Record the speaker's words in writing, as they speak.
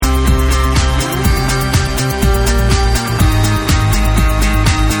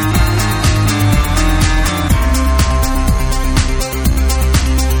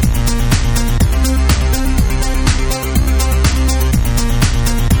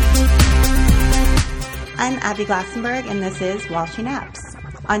I'm Abby Glassenberg, and this is While She Naps.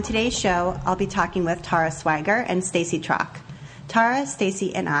 On today's show, I'll be talking with Tara Swiger and Stacey Trock. Tara,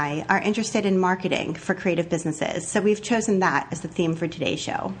 Stacey, and I are interested in marketing for creative businesses, so we've chosen that as the theme for today's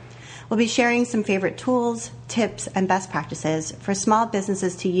show. We'll be sharing some favorite tools, tips, and best practices for small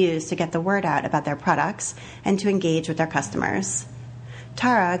businesses to use to get the word out about their products and to engage with their customers.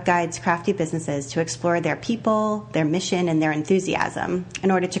 Tara guides crafty businesses to explore their people, their mission, and their enthusiasm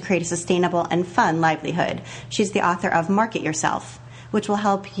in order to create a sustainable and fun livelihood. She's the author of Market Yourself, which will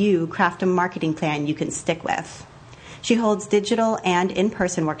help you craft a marketing plan you can stick with. She holds digital and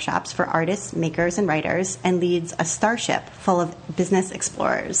in-person workshops for artists, makers, and writers, and leads a starship full of business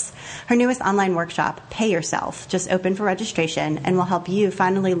explorers. Her newest online workshop, Pay Yourself, just opened for registration and will help you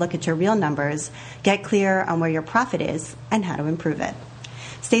finally look at your real numbers, get clear on where your profit is, and how to improve it.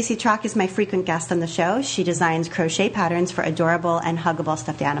 Stacey Trock is my frequent guest on the show. She designs crochet patterns for adorable and huggable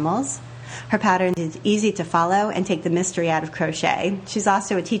stuffed animals. Her pattern is easy to follow and take the mystery out of crochet. She's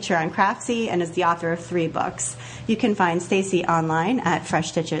also a teacher on Craftsy and is the author of 3 books. You can find Stacey online at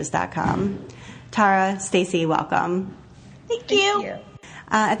freshstitches.com. Tara, Stacey, welcome. Thank you.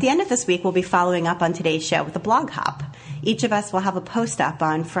 At the end of this week, we'll be following up on today's show with a blog hop. Each of us will have a post up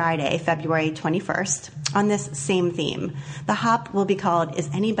on Friday, February 21st, on this same theme. The hop will be called Is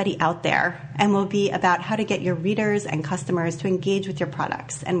Anybody Out There? And will be about how to get your readers and customers to engage with your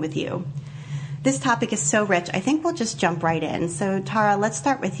products and with you. This topic is so rich, I think we'll just jump right in. So, Tara, let's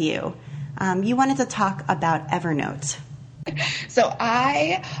start with you. You wanted to talk about Evernote. So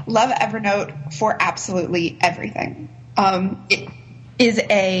I love Evernote for absolutely everything. It is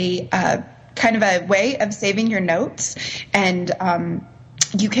a kind of a way of saving your notes, and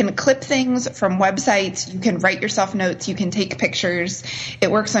you can clip things from websites, you can write yourself notes, you can take pictures. It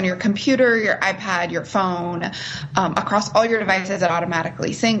works on your computer, your iPad, your phone, across all your devices. It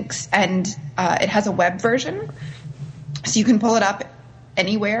automatically syncs, and it has a web version, so you can pull it up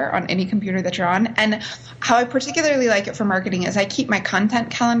anywhere on any computer that you're on. And how I particularly like it for marketing is I keep my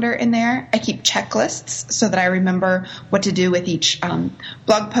content calendar in there. I keep checklists so that I remember what to do with each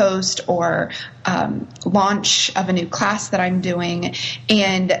blog post or launch of a new class that I'm doing.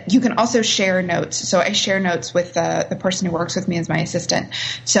 And you can also share notes. So I share notes with the person who works with me as my assistant.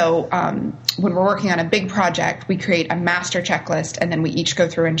 So when we're working on a big project, we create a master checklist, and then we each go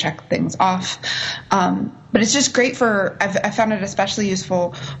through and check things off. But it's just great I found it especially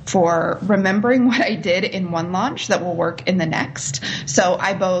useful for remembering what I did in one launch that will work in the next. So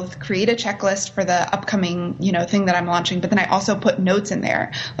I both create a checklist for the upcoming, thing that I'm launching, but then I also put notes in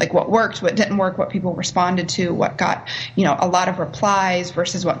there, like what worked, what didn't work, what people responded to, what got, a lot of replies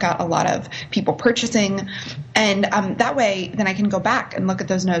versus what got a lot of people purchasing. And that way, then I can go back and look at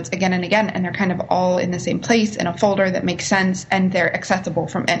those notes again and again, and they're kind of all in the same place in a folder that makes sense, and they're accessible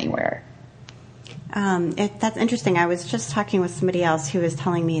from anywhere. That's interesting. I was just talking with somebody else who was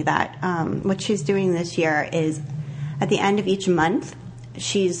telling me that what she's doing this year is at the end of each month,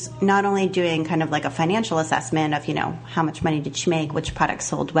 she's not only doing kind of like a financial assessment of, how much money did she make, which products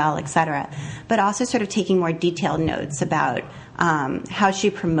sold well, et cetera, but also sort of taking more detailed notes about how she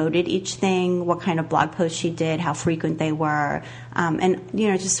promoted each thing, what kind of blog posts she did, how frequent they were, and,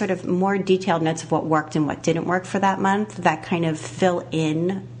 just sort of more detailed notes of what worked and what didn't work for that month that kind of fill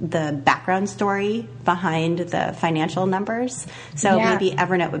in the background story behind the financial numbers. So maybe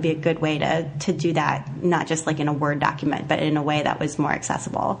Evernote would be a good way to do that, not just like in a Word document, but in a way that was more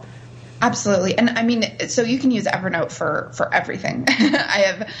accessible. Absolutely. And so you can use Evernote for everything.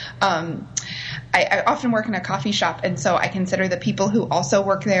 I often work in a coffee shop, and so I consider the people who also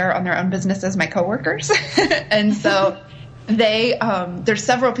work there on their own business as my coworkers. And so there's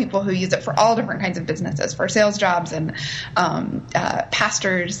several people who use it for all different kinds of businesses, for sales jobs and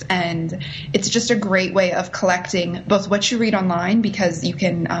pastors. And it's just a great way of collecting both what you read online, because you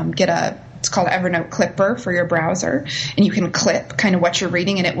can it's called Evernote Clipper for your browser, and you can clip kind of what you're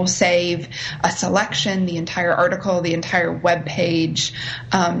reading, and it will save a selection, the entire article, the entire web page.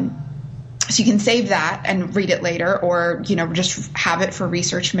 So you can save that and read it later, or, just have it for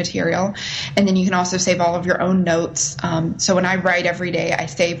research material. And then you can also save all of your own notes. So when I write every day, I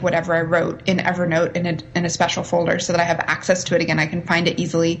save whatever I wrote in Evernote in a special folder so that I have access to it again. I can find it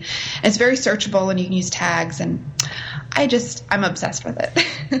easily. And it's very searchable, and you can use tags, and I'm obsessed with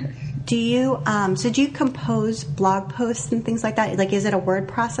it. Do you compose blog posts and things like that? Like, is it a word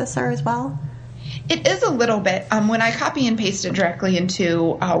processor as well? It is a little bit. When I copy and paste it directly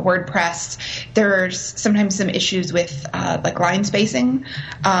into WordPress, there's sometimes some issues with like line spacing.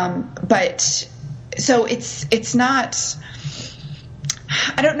 But so it's not.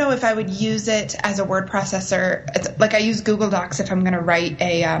 I don't know if I would use it as a word processor. It's like I use Google Docs if I'm going to write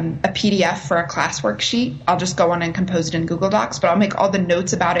a PDF for a class worksheet. I'll just go on and compose it in Google Docs, but I'll make all the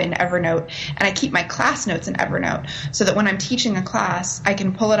notes about it in Evernote, and I keep my class notes in Evernote so that when I'm teaching a class, I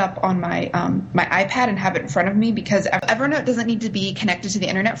can pull it up on my my iPad and have it in front of me, because Evernote doesn't need to be connected to the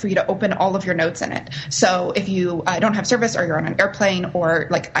internet for you to open all of your notes in it. So if you don't have service, or you're on an airplane, or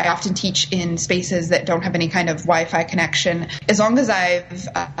like I often teach in spaces that don't have any kind of Wi-Fi connection, as long as I've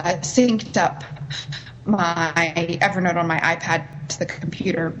synced up my Evernote on my iPad to the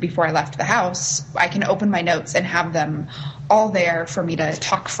computer before I left the house, I can open my notes and have them all there for me to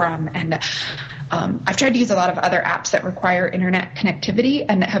talk from. And I've tried to use a lot of other apps that require internet connectivity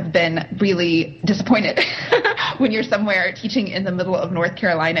and have been really disappointed when you're somewhere teaching in the middle of North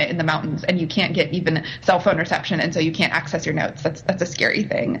Carolina in the mountains and you can't get even cell phone reception, and so you can't access your notes. That's a scary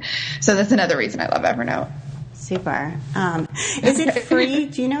thing. So that's another reason I love Evernote. Super. Is it free?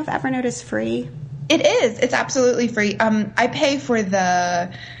 Do you know if Evernote is free? It is. It's absolutely free. I pay for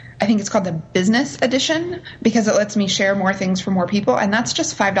I think it's called the business edition, because it lets me share more things for more people, and that's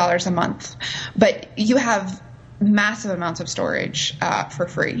just $5 a month. But you have massive amounts of storage for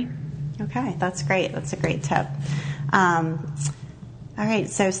free. Okay, that's great. That's a great tip. All right,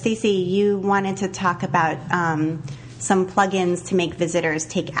 so Stacey, you wanted to talk about some plugins to make visitors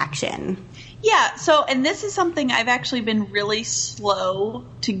take action. Yeah, and this is something I've actually been really slow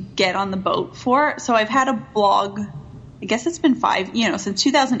to get on the boat for. So I've had a blog, I guess it's been since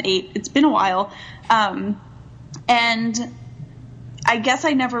 2008. It's been a while. And I guess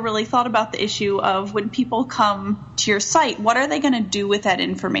I never really thought about the issue of when people come to your site, what are they going to do with that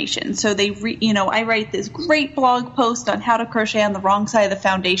information? So I write this great blog post on how to crochet on the wrong side of the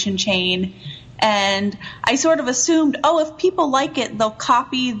foundation chain. And I sort of assumed, if people like it, they'll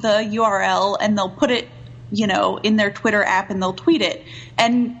copy the URL and they'll put it, in their Twitter app and they'll tweet it.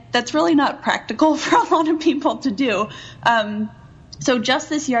 And that's really not practical for a lot of people to do. So just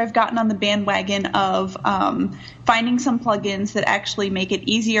this year, I've gotten on the bandwagon of finding some plugins that actually make it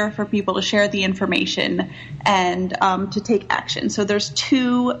easier for people to share the information and to take action. So there's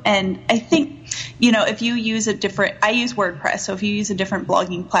two, and I think, if you use I use WordPress, so if you use a different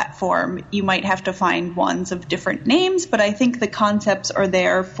blogging platform, you might have to find ones of different names, but I think the concepts are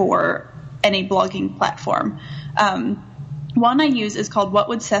there for any blogging platform. One I use is called What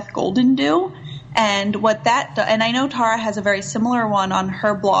Would Seth Golden Do? And what that does, and I know Tara has a very similar one on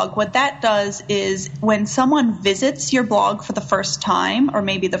her blog. What that does is when someone visits your blog for the first time, or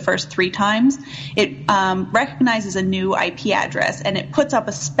maybe the first 3 times, it recognizes a new IP address and it puts up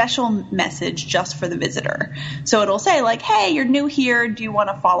a special message just for the visitor. So it'll say like, hey, you're new here. Do you want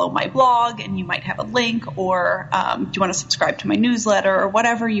to follow my blog? And you might have a link, or do you want to subscribe to my newsletter, or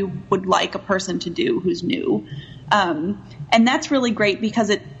whatever you would like a person to do who's new. And that's really great because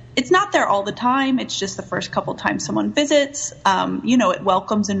it's not there all the time. It's just the first couple times someone visits. It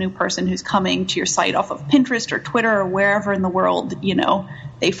welcomes a new person who's coming to your site off of Pinterest or Twitter or wherever in the world,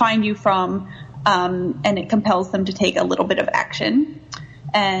 they find you from, and it compels them to take a little bit of action.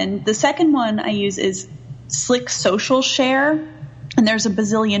 And the second one I use is Slick Social Share. And there's a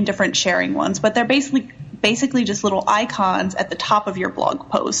bazillion different sharing ones, but they're basically just little icons at the top of your blog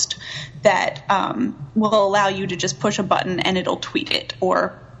post that will allow you to just push a button and it'll tweet it,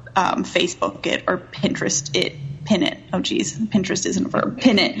 or Facebook it, or Pinterest it, pin it. Oh, geez, Pinterest isn't a verb.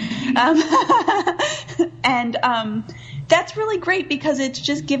 Pin it. And that's really great because it's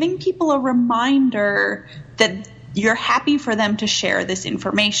just giving people a reminder that you're happy for them to share this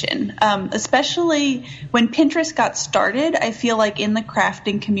information. Especially when Pinterest got started, I feel like in the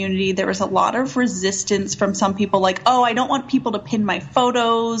crafting community, there was a lot of resistance from some people like, I don't want people to pin my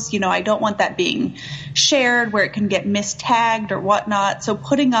photos. I don't want that being shared where it can get mistagged or whatnot. So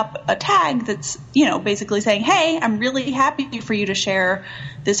putting up a tag that's, basically saying, hey, I'm really happy for you to share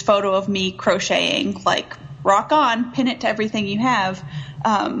this photo of me crocheting, like rock on, pin it to everything you have.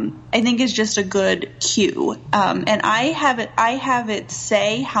 I think is just a good cue. And I have it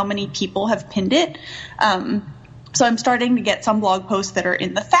say how many people have pinned it. So I'm starting to get some blog posts that are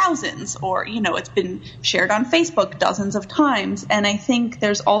in the thousands, or, it's been shared on Facebook dozens of times. And I think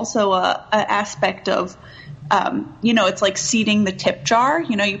there's also a aspect of, it's like seeding the tip jar.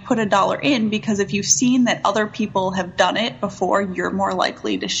 You put $1 in because if you've seen that other people have done it before, you're more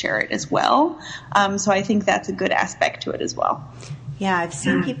likely to share it as well. So I think that's a good aspect to it as well. Yeah, I've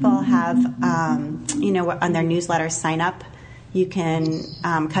seen people have, on their newsletter sign up, you can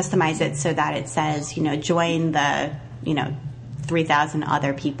customize it so that it says, join the, 3,000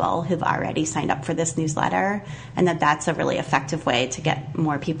 other people who've already signed up for this newsletter, and that's a really effective way to get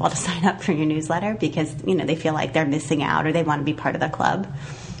more people to sign up for your newsletter because, they feel like they're missing out or they want to be part of the club.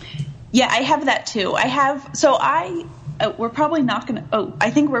 Yeah, I have that too. We're probably not going to,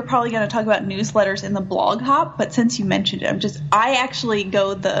 I think we're probably going to talk about newsletters in the blog hop, but since you mentioned it, I actually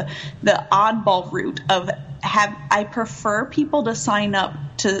go the oddball route of I prefer people to sign up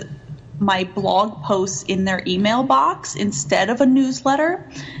to my blog posts in their email box instead of a newsletter.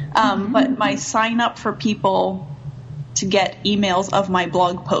 But my sign up for people to get emails of my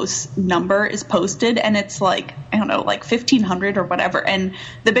blog posts number is posted, and it's like 1,500 or whatever. And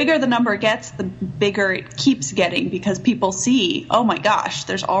the bigger the number gets, the bigger it keeps getting because people see, oh my gosh,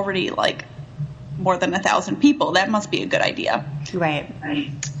 there's already more than 1,000 people. That must be a good idea. Right.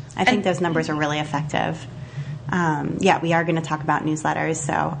 I think those numbers are really effective. We are going to talk about newsletters,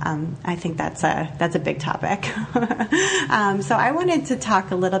 so I think that's a big topic. So I wanted to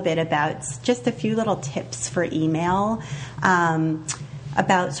talk a little bit about just a few little tips for email,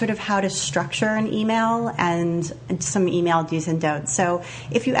 about sort of how to structure an email and some email do's and don'ts. So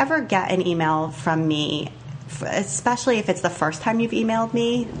if you ever get an email from me, especially if it's the first time you've emailed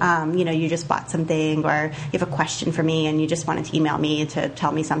me, you just bought something or you have a question for me and you just wanted to email me to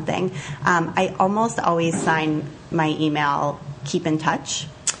tell me something, I almost always sign my email Keep in Touch.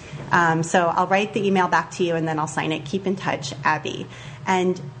 So I'll write the email back to you and then I'll sign it Keep in Touch, Abby.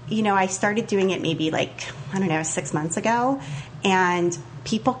 And, I started doing it maybe 6 months ago, and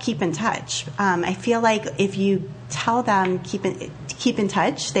people keep in touch. I feel like if you tell them keep in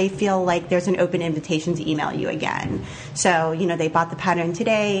touch, they feel like there's an open invitation to email you again. So, they bought the pattern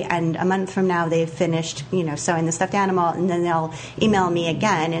today and a month from now they've finished, sewing the stuffed animal, and then they'll email me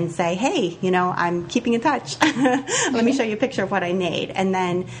again and say, hey, I'm keeping in touch. Let me show you a picture of what I made. And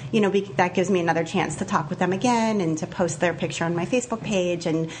then, that gives me another chance to talk with them again and to post their picture on my Facebook page,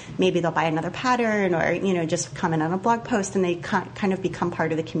 and maybe they'll buy another pattern or, just comment on a blog post, and they kind of become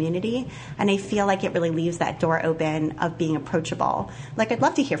part of the community. And I feel like it really leaves that door open of being approachable. I'd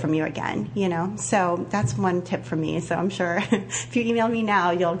love to hear from you again, So that's one tip for me. So I'm sure if you email me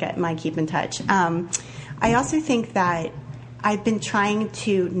now, you'll get my Keep in Touch. I also think that I've been trying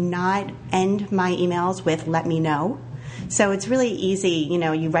to not end my emails with let me know. So it's really easy,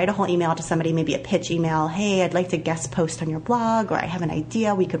 you write a whole email to somebody, maybe a pitch email, hey, I'd like to guest post on your blog, or I have an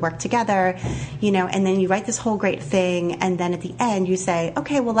idea, we could work together, and then you write this whole great thing, and then at the end you say,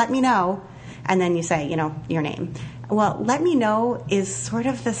 okay, well, let me know, and then you say, your name. Well, let me know is sort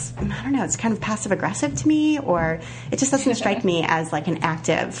of this, I don't know, it's kind of passive-aggressive to me, or it just doesn't strike me as an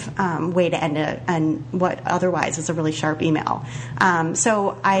active way to end what otherwise is a really sharp email.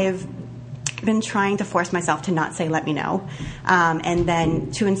 So I've been trying to force myself to not say let me know, and then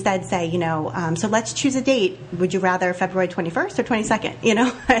to instead say, so let's choose a date. Would you rather February 21st or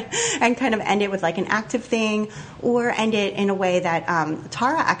 22nd, and kind of end it with an active thing, or end it in a way that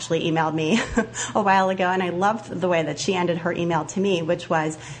Tara actually emailed me a while ago, and I loved the way that she ended her email to me, which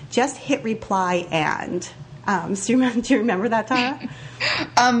was just hit reply and. Do you remember that, Tara?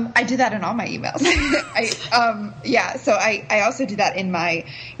 I do that in all my emails. So I also do that in my,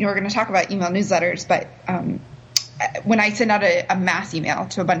 we're going to talk about email newsletters, but when I send out a mass email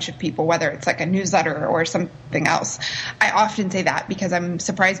to a bunch of people, whether it's a newsletter or something else, I often say that because I'm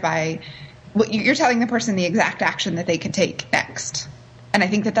surprised by what you're telling the person the exact action that they could take next. And I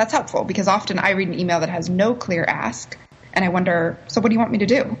think that that's helpful because often I read an email that has no clear ask. And I wonder, so what do you want me to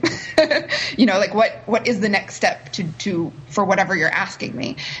do? What is the next step for whatever you're asking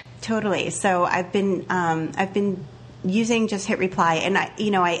me? Totally. So I've been using just hit reply, and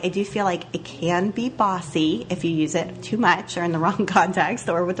I do feel like it can be bossy if you use it too much or in the wrong context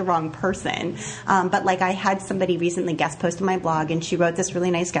or with the wrong person. But I had somebody recently guest post on my blog, and she wrote this really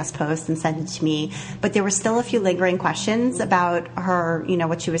nice guest post and sent it to me. But there were still a few lingering questions about her,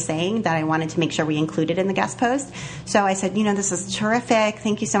 what she was saying that I wanted to make sure we included in the guest post. So I said, this is terrific.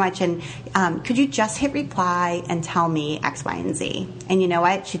 Thank you so much. And could you just hit reply and tell me X, Y, and Z? And you know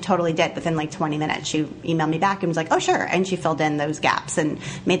what? She totally did. Within 20 minutes, she emailed me back and was like, oh, sure. And she filled in those gaps and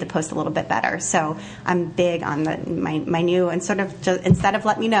made the post a little bit better. So I'm big on my new, and sort of just, instead of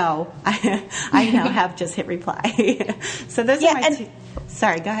let me know, I now have just hit reply. So those are my two.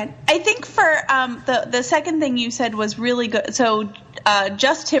 Sorry, go ahead. I think for the second thing you said was really good. So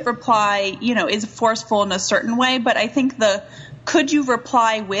just hit reply, is forceful in a certain way, but I think the could you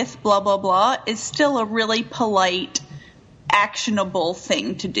reply with blah, blah, blah is still a really polite, actionable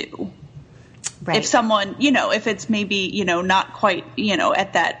thing to do. Right. If someone, if it's maybe, not quite,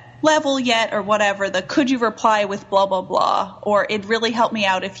 at that level yet or whatever, could you reply with blah, blah, blah, or it'd really help me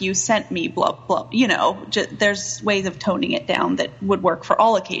out if you sent me blah, blah, there's ways of toning it down that would work for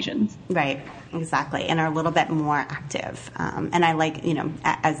all occasions. Right. Exactly. And are a little bit more active. And I like,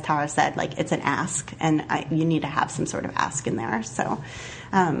 as Tara said, like it's an ask, and you need to have some sort of ask in there. So,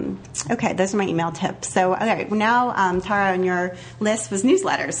 okay, those are my email tips. So, okay, now, Tara, on your list was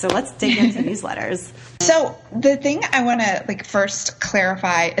newsletters. So let's dig into newsletters. So the thing I want to first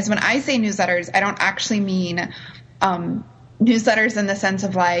clarify is when I say newsletters, I don't actually mean, newsletters in the sense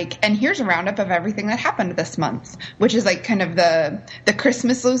of and here's a roundup of everything that happened this month, which is kind of the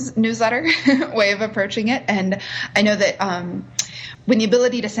Christmas newsletter way of approaching it. And I know that when the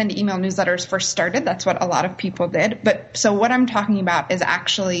ability to send email newsletters first started, that's what a lot of people did. But so what I'm talking about is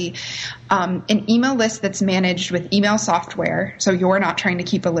actually an email list that's managed with email software. So you're not trying to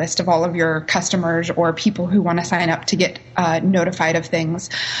keep a list of all of your customers or people who want to sign up to get notified of things.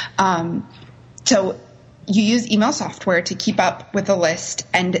 So you use email software to keep up with the list,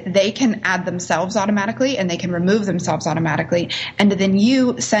 and they can add themselves automatically and they can remove themselves automatically. And then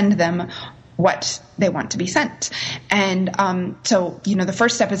you send them what they want to be sent. And so, the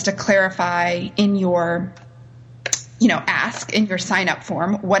first step is to clarify in your ask in your sign up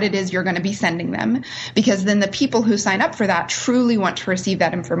form what it is you're going to be sending them, because then the people who sign up for that truly want to receive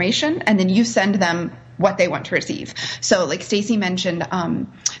that information, and then you send them what they want to receive. So like Stacey mentioned,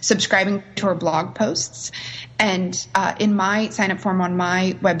 subscribing to her blog posts, and in my sign up form on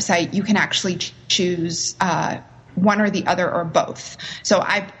my website, you can actually choose one or the other or both. So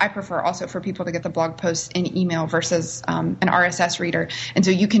I prefer also for people to get the blog posts in email versus an RSS reader. And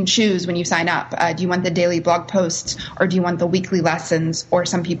so you can choose when you sign up, do you want the daily blog posts or do you want the weekly lessons? Or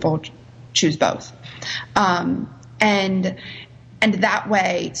some people choose both. And that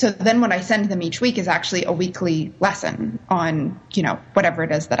way, so then what I send them each week is actually a weekly lesson on, whatever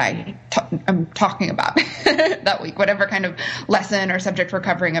it is that I'm talking about that week, whatever kind of lesson or subject we're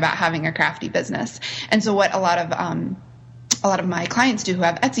covering about having a crafty business. And so what a lot of my clients do who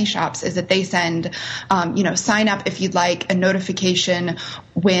have Etsy shops is that they send, sign up if you'd like a notification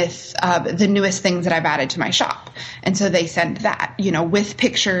with the newest things that I've added to my shop. And so they send that, with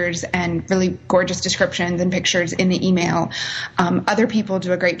pictures and really gorgeous descriptions and pictures in the email. Other people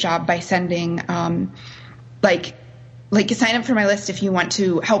do a great job by sending, sign up for my list if you want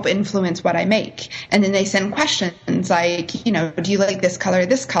to help influence what I make. And then they send questions like, do you like this color,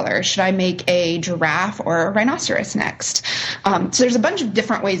 this color? Should I make a giraffe or a rhinoceros next? So there's a bunch of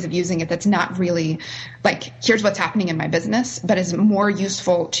different ways of using it that's not really here's what's happening in my business, but is more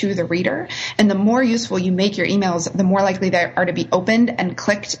useful to the reader. And the more useful you make your emails, the more likely they are to be opened and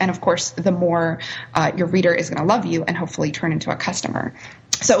clicked. And of course, the more your reader is going to love you and hopefully turn into a customer.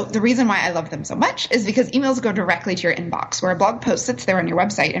 So the reason why I love them so much is because emails go directly to your inbox, where a blog post sits there on your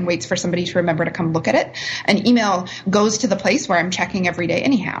website and waits for somebody to remember to come look at it. An email goes to the place where I'm checking every day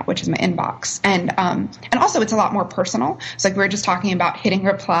anyhow, which is my inbox. And also it's a lot more personal. So we were just talking about hitting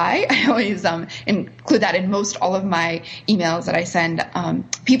reply. I always include that in most all of my emails that I send.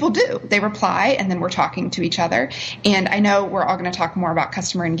 People do. They reply, and then we're talking to each other. And I know we're all going to talk more about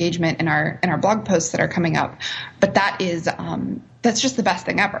customer engagement in our blog posts that are coming up, but that is that's just the best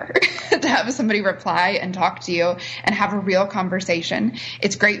thing ever to have somebody reply and talk to you and have a real conversation.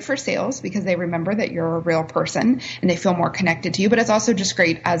 It's great for sales because they remember that you're a real person and they feel more connected to you. But it's also just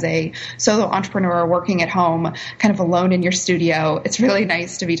great as a solo entrepreneur working at home, kind of alone in your studio. It's really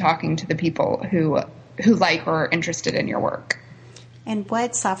nice to be talking to the people who like or are interested in your work. And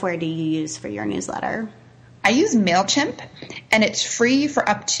what software do you use for your newsletter? I use MailChimp, and it's free for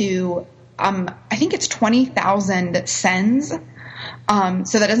up to, I think it's 20,000 sends.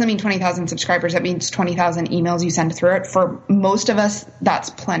 So that doesn't mean 20,000 subscribers. That means 20,000 emails you send through it. For most of us, that's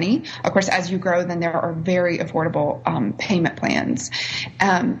plenty. Of course, as you grow, then there are very affordable payment plans.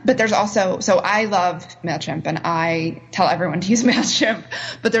 But there's also, so I love MailChimp, and I tell everyone to use MailChimp.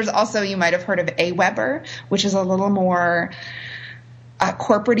 But there's also, you might have heard of Aweber, which is a little more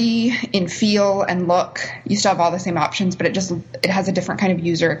corporate-y in feel and look. You still have all the same options, but it has a different kind of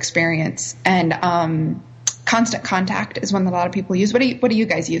user experience. And Constant Contact is one that a lot of people use. What do you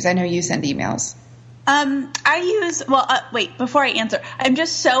guys use? I know you send emails. Wait, before I answer, I'm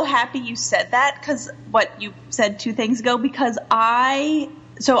just so happy you said that, because what you said 2 things ago, because I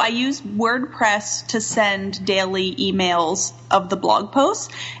use WordPress to send daily emails of the blog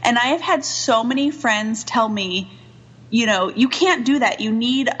posts, and I have had so many friends tell me, you can't do that. You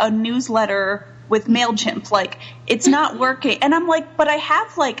need a newsletter with MailChimp. It's not working. And I'm like, but I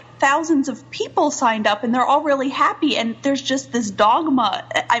have thousands of people signed up and they're all really happy. And there's just this dogma.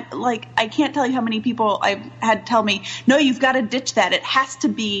 I can't tell you how many people I've had tell me, no, you've got to ditch that. It has to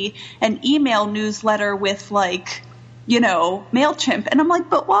be an email newsletter with MailChimp. And I'm like,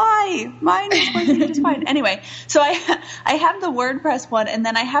 but why? Mine is working. It's fine. Anyway, so I have the WordPress one, and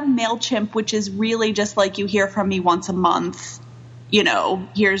then I have MailChimp, which is really just like you hear from me once a month.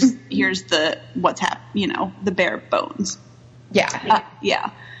 Here's the the bare bones. Yeah.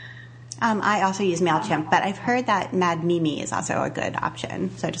 Yeah. I also use MailChimp, but I've heard that Mad Mimi is also a good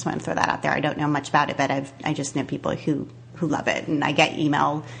option. So I just want to throw that out there. I don't know much about it, but I just know people who love it. And I get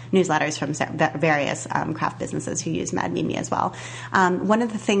email newsletters from various craft businesses who use Mad Mimi as well. One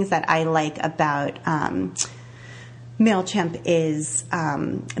of the things that I like about MailChimp is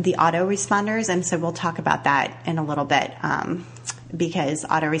the autoresponders. And so we'll talk about that in a little bit because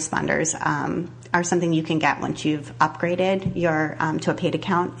autoresponders are something you can get once you've upgraded your to a paid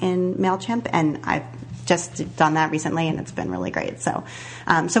account in MailChimp. And I've just done that recently, and it's been really great. So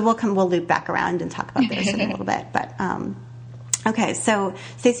we'll loop back around and talk about this in a little bit. But okay, so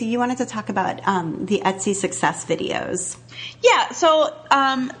Stacey, you wanted to talk about the Etsy success videos. Yeah, so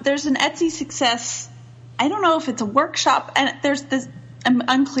there's an Etsy success. I don't know if it's a workshop, and there's this. I'm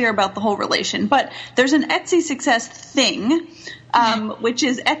unclear about the whole relation, but there's an Etsy success thing, which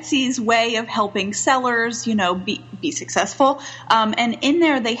is Etsy's way of helping sellers, be successful. And in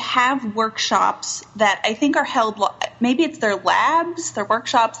there, they have workshops that I think are held. Maybe it's their labs, their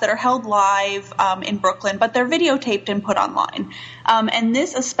workshops that are held live in Brooklyn, but they're videotaped and put online. And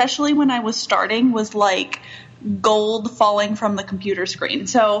this, especially when I was starting, was like gold falling from the computer screen.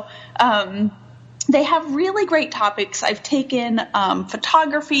 So. They have really great topics. I've taken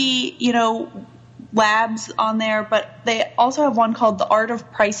photography, labs on there, but they also have one called The Art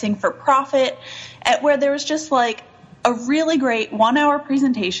of Pricing for Profit, where there was just like a really great 1-hour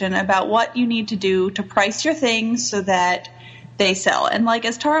presentation about what you need to do to price your things so that they sell. And like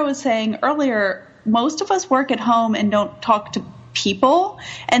as Tara was saying earlier, most of us work at home and don't talk to people.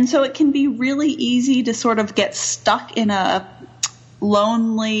 And so it can be really easy to sort of get stuck in a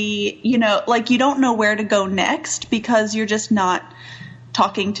lonely, you don't know where to go next because you're just not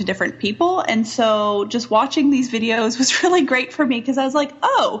talking to different people. And so just watching these videos was really great for me because I was like,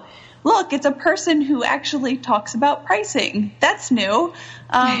 oh, look, it's a person who actually talks about pricing. That's new.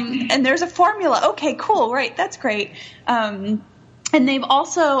 And there's a formula. Okay, cool. Right. That's great. And they've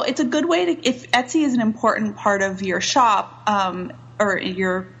also, it's a good way to, if Etsy is an important part of your shop, or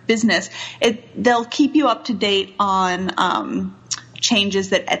your business, they'll keep you up to date on, changes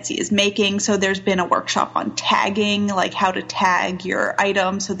that Etsy is making. So there's been a workshop on tagging, like how to tag your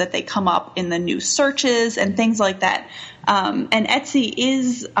items so that they come up in the new searches and things like that. And Etsy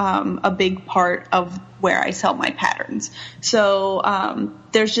is a big part of where I sell my patterns. So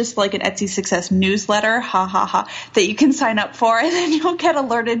there's just like an Etsy Success newsletter, that you can sign up for, and then you'll get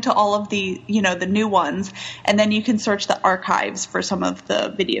alerted to all of the, the new ones. And then you can search the archives for some of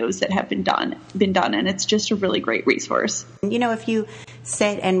the videos that have been done. And it's just a really great resource. If you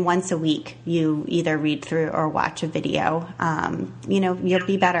sit and once a week you either read through or watch a video, you'll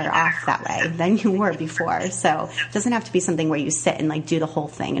be better off that way than you were before. So it doesn't have to be something where you sit and like do the whole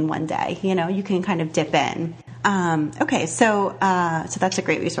thing in one day. You can kind of dip in. Okay, so that's a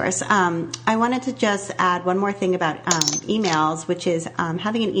great resource. I wanted to just add one more thing about emails, which is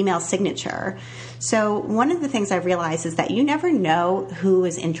having an email signature. So one of the things I've realized is that you never know who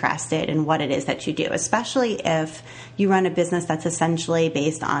is interested in what it is that you do, especially if you run a business that's essentially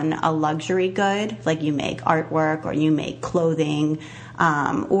based on a luxury good, like you make artwork or you make clothing,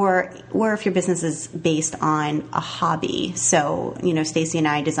 or if your business is based on a hobby. So, Stacey and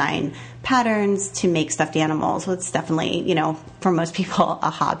I design patterns to make stuffed animals. Well, it's definitely, for most people, a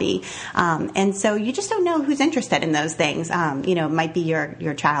hobby. And so you just don't know who's interested in those things. It might be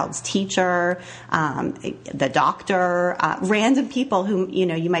your child's teacher, the doctor, random people who,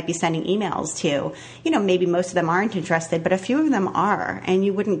 you might be sending emails to. Maybe most of them aren't interested, but a few of them are, and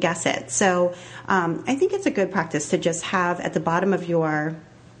you wouldn't guess it. So I think it's a good practice to just have at the bottom of your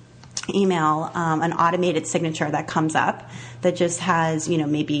email an automated signature that comes up that just has,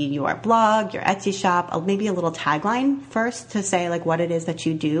 maybe your blog, your Etsy shop, maybe a little tagline first to say like what it is that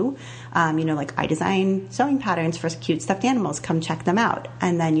you do. Like I design sewing patterns for cute stuffed animals. Come check them out.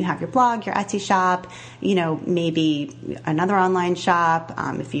 And then you have your blog, your Etsy shop, maybe another online shop.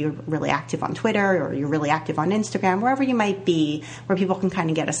 If you're really active on Twitter or you're really active on Instagram, wherever you might be, where people can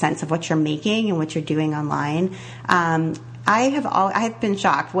kind of get a sense of what you're making and what you're doing online. I've been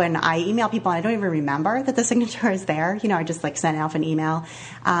shocked when I email people and I don't even remember that the signature is there. I just like send off an email.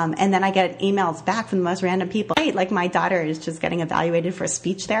 And then I get emails back from the most random people. Like my daughter is just getting evaluated for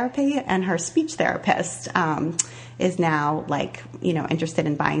speech therapy, and her speech therapist, is now interested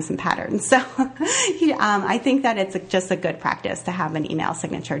in buying some patterns. So, I think that it's just a good practice to have an email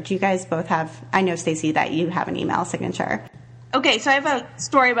signature. Do you guys both have, I know Stacey that you have an email signature. Okay, so I have a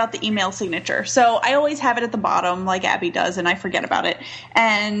story about the email signature. So I always have it at the bottom like Abby does, and I forget about it.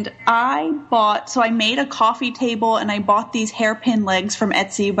 And I made a coffee table, and I bought these hairpin legs from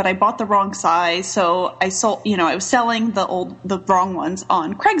Etsy, but I bought the wrong size. So I sold, I was selling the wrong ones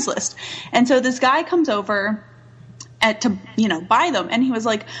on Craigslist. And so this guy comes over to buy them, and he was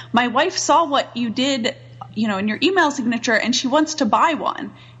like, my wife saw what you did, in your email signature, and she wants to buy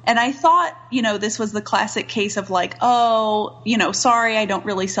one. And I thought, this was the classic case of like, oh, sorry, I don't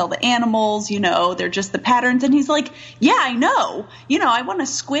really sell the animals, they're just the patterns. And he's like, yeah, I know. I want a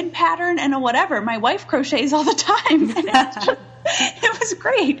squid pattern and a whatever. My wife crochets all the time. And it was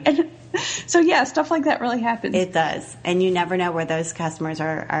great. And so, yeah, stuff like that really happens. It does. And you never know where those customers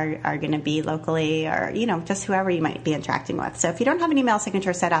are going to be locally, or, just whoever you might be interacting with. So if you don't have an email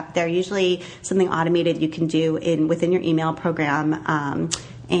signature set up, they're usually something automated you can do within your email program.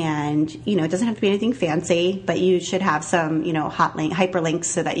 And, it doesn't have to be anything fancy, but you should have some, hyperlinks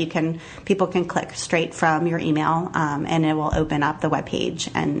so that people can click straight from your email, and it will open up the webpage,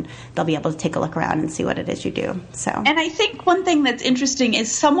 and they'll be able to take a look around and see what it is you do. So, and I think one thing that's interesting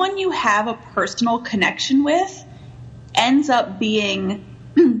is someone you have a personal connection with ends up being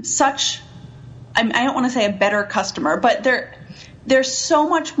such, I don't want to say a better customer, but they're so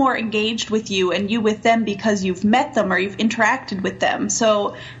much more engaged with you and you with them because you've met them or you've interacted with them.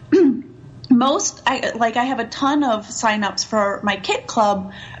 So I have a ton of signups for my kit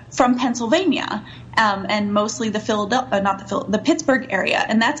club from Pennsylvania, and mostly the Pittsburgh area.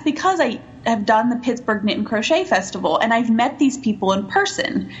 And that's because I have done the Pittsburgh Knit and Crochet Festival, and I've met these people in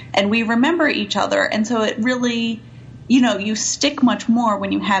person, and we remember each other. And so it really, you stick much more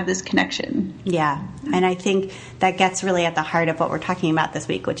when you have this connection. Yeah. And I think that gets really at the heart of what we're talking about this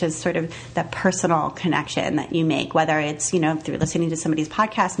week, which is sort of the personal connection that you make, whether it's, through listening to somebody's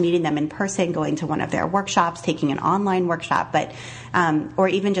podcast, meeting them in person, going to one of their workshops, taking an online workshop, but, or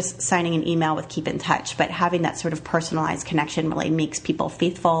even just signing an email with Keep in Touch. But having that sort of personalized connection really makes people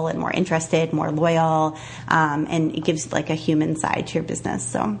faithful and more interested, more loyal, and it gives like a human side to your business.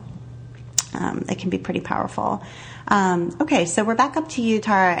 So, it can be pretty powerful. Okay, so we're back up to you,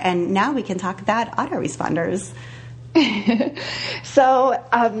 Tara, and now we can talk about autoresponders.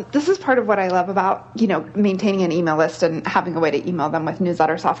 So this is part of what I love about, maintaining an email list and having a way to email them with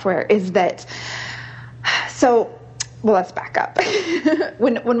newsletter software is that, well, let's back up.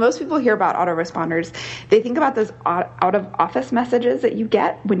 When most people hear about autoresponders, they think about those out-of-office messages that you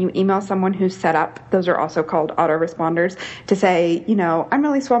get when you email someone who's set up. Those are also called autoresponders to say, I'm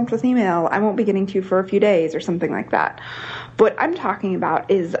really swamped with email. I won't be getting to you for a few days or something like that. What I'm talking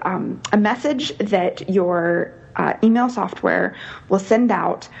about is a message that your email software will send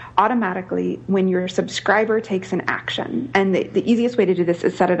out automatically when your subscriber takes an action. And the easiest way to do this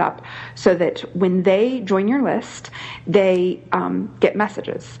is set it up so that when they join your list, they get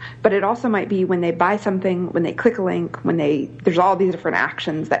messages. But it also might be when they buy something, when they click a link, there's all these different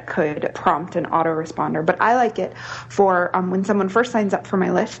actions that could prompt an autoresponder. But I like it for when someone first signs up for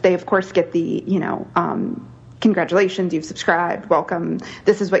my list, they of course get the, congratulations, you've subscribed, welcome,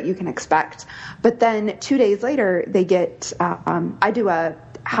 this is what you can expect. But then 2 days later, they get, I do a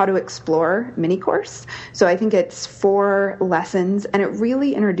How to Explore mini course. So I think it's 4 lessons, and it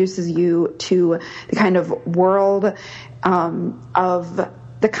really introduces you to the kind of world of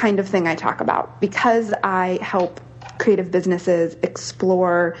the kind of thing I talk about. Because I help creative businesses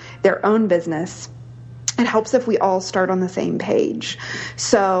explore their own business, it helps if we all start on the same page.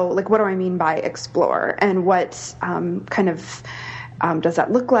 So, what do I mean by explore, and what does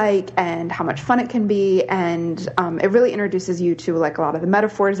that look like, and how much fun it can be? And it really introduces you to a lot of the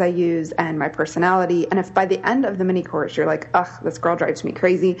metaphors I use and my personality. And if by the end of the mini course you're like, ugh, this girl drives me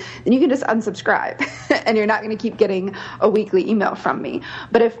crazy, then you can just unsubscribe and you're not going to keep getting a weekly email from me.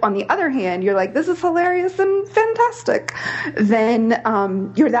 But if on the other hand you're like, this is hilarious and fantastic, then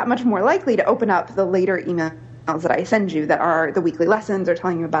you're that much more likely to open up the later emails that I send you that are the weekly lessons or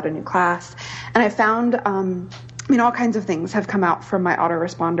telling you about a new class. And I found all kinds of things have come out from my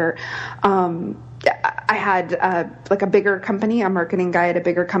autoresponder. I had a bigger company, a marketing guy at a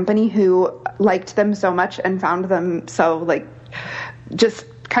bigger company who liked them so much and found them so just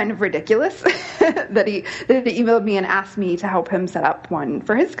kind of ridiculous that he emailed me and asked me to help him set up one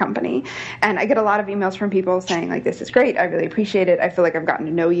for his company. And I get a lot of emails from people saying, like, this is great. I really appreciate it. I feel like I've gotten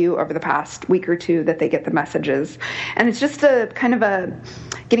to know you over the past week or two, that they get the messages. And it's just a kind of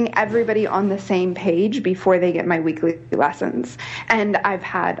getting everybody on the same page before they get my weekly lessons. And I've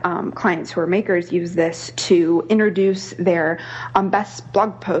had clients who are makers use this to introduce their best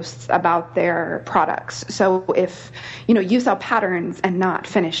blog posts about their products. So if, you sell patterns and not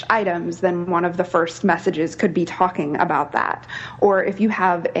finished items, then one of the first messages could be talking about that. Or if you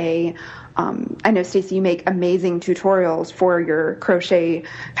have I know, Stacey, you make amazing tutorials for your crochet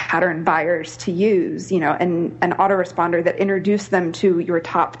pattern buyers to use, and an autoresponder that introduce them to your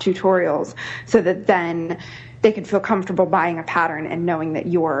top tutorials so that then they can feel comfortable buying a pattern and knowing that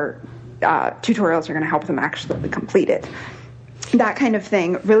your tutorials are going to help them actually complete it. That kind of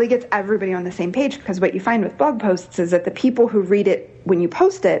thing really gets everybody on the same page, because what you find with blog posts is that the people who read it when you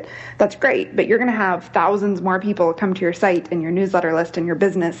post it, that's great, but you're going to have thousands more people come to your site and your newsletter list and your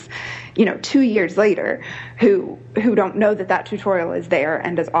business, 2 years later who don't know that tutorial is there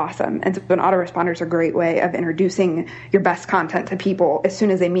and is awesome. And so an autoresponder is a great way of introducing your best content to people as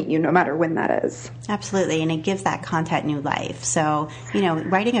soon as they meet you, no matter when that is. Absolutely. And it gives that content new life. So,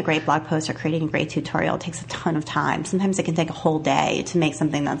 writing a great blog post or creating a great tutorial takes a ton of time. Sometimes it can take a whole day to make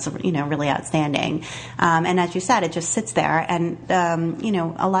something that's, really outstanding. And as you said, it just sits there. And,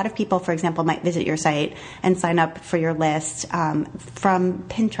 a lot of people, for example, might visit your site and sign up for your list from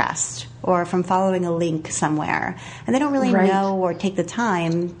Pinterest or from following a link somewhere. And they don't really know or take the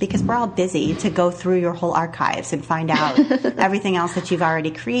time, because we're all busy, to go through your whole archives and find out everything else that you've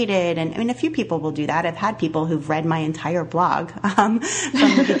already created. And a few people will do that. I've had people who've read my entire blog from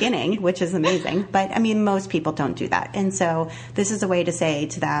the beginning, which is amazing. But, most people don't do that. And so this is a way to say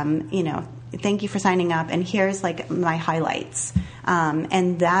to them, thank you for signing up, and here's my highlights.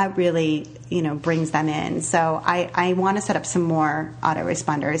 And that really, brings them in. So I want to set up some more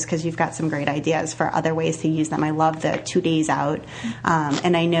autoresponders, because you've got some great ideas for other ways to use them. I love the 2 days out.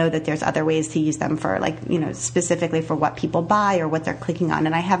 And I know that there's other ways to use them for specifically for what people buy or what they're clicking on.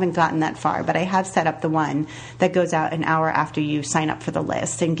 And I haven't gotten that far, but I have set up the one that goes out an hour after you sign up for the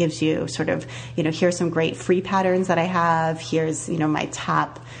list and gives you sort of, here's some great free patterns that I have. Here's, my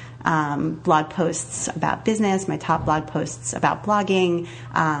top blog posts about business, my top blog posts about blogging,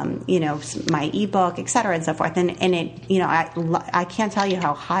 my ebook, et cetera, and so forth. And it, I can't tell you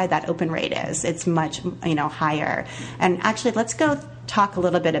how high that open rate is. It's much, higher. And actually, let's go talk a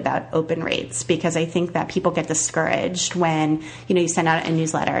little bit about open rates, because I think that people get discouraged when, you send out a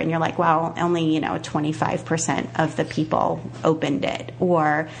newsletter and you're like, well, only, 25% of the people opened it,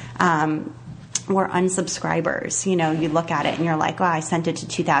 or unsubscribers. You look at it and you're like, well, I sent it to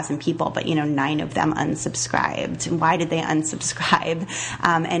 2,000 people, but 9 of them unsubscribed. Why did they unsubscribe?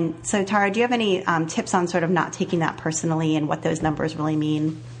 And so, Tara, do you have any tips on sort of not taking that personally and what those numbers really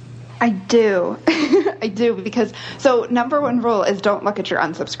mean? I do. I do, because number one rule is don't look at your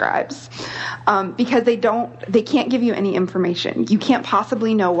unsubscribes, because they can't give you any information. You can't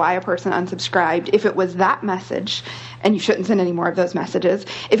possibly know why a person unsubscribed if it was that message, and you shouldn't send any more of those messages.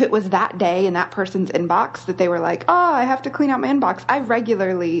 If it was that day in that person's inbox that they were like, oh, I have to clean out my inbox. I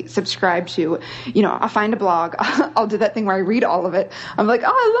regularly subscribe to, I'll find a blog. I'll do that thing where I read all of it. I'm like, oh,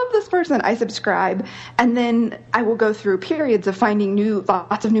 I love this person. I subscribe. And then I will go through periods of finding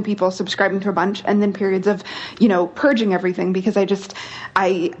lots of new people subscribing to a bunch, and then periods of, purging everything, because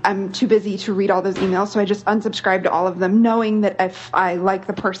I'm too busy to read all those emails. So I just unsubscribe to all of them, knowing that if I like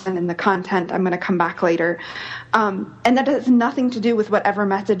the person and the content, I'm going to come back later. And that has nothing to do with whatever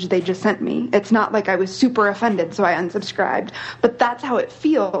message they just sent me. It's not like I was super offended, so I unsubscribed. But that's how it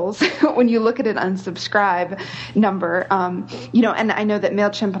feels when you look at an unsubscribe number. And I know that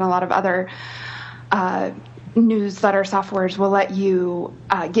MailChimp and a lot of other newsletter softwares will let you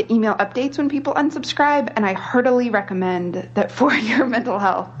get email updates when people unsubscribe, and I heartily recommend that for your mental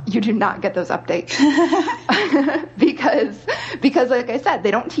health, you do not get those updates. because like I said,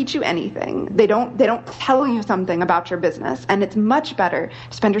 they don't teach you anything. They don't tell you something about your business, and it's much better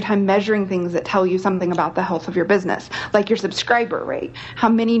to spend your time measuring things that tell you something about the health of your business, like your subscriber rate. How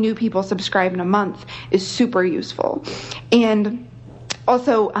many new people subscribe in a month is super useful. And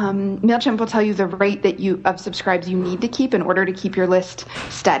also, MailChimp will tell you the rate of subscribes you need to keep in order to keep your list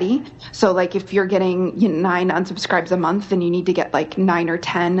steady. So like if you're getting 9 unsubscribes a month, then you need to get 9 or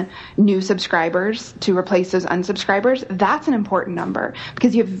 10 new subscribers to replace those unsubscribers. That's an important number,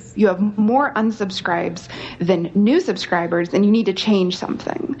 because you have more unsubscribes than new subscribers, then you need to change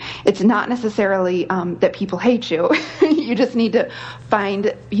something. It's not necessarily that people hate you. You just need to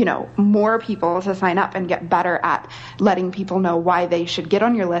find, more people to sign up and get better at letting people know why they should get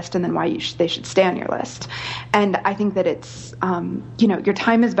on your list and then why they should stay on your list. And I think that it's, your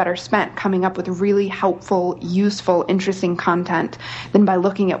time is better spent coming up with really helpful, useful, interesting content than by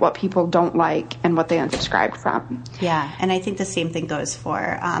looking at what people don't like and what they unsubscribed from. Yeah, and I think the same thing goes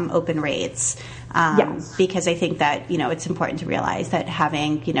for open rates. Yes. Because I think that, it's important to realize that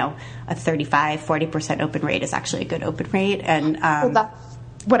having, a 40% open rate is actually a good open rate. And that's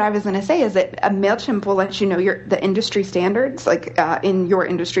what I was going to say is that MailChimp will let you know the industry standards, like in your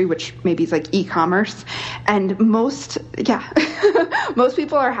industry, which maybe is like e-commerce. And most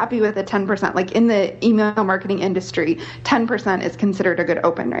people are happy with a 10%. Like in the email marketing industry, 10% is considered a good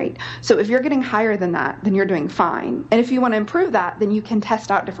open rate. So if you're getting higher than that, then you're doing fine. And if you want to improve that, then you can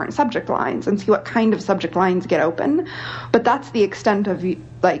test out different subject lines and see what kind of subject lines get open. But that's the extent of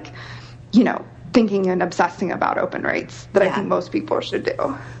thinking and obsessing about open rates that I think most people should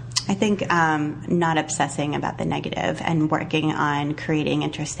do. I think not obsessing about the negative and working on creating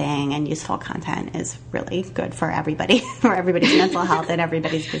interesting and useful content is really good for everybody, for everybody's mental health and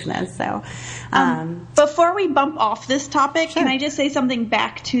everybody's business. So, before we bump off this topic, sure. Can I just say something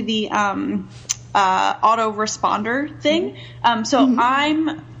back to the autoresponder thing?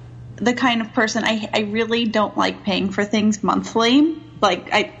 I'm the kind of person, I really don't like paying for things monthly. Like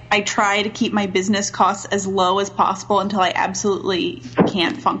I try to keep my business costs as low as possible until I absolutely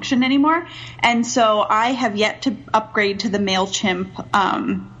can't function anymore. And so I have yet to upgrade to the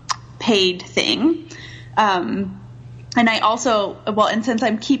MailChimp paid thing. And I also, and since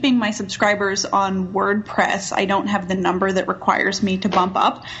I'm keeping my subscribers on WordPress, I don't have the number that requires me to bump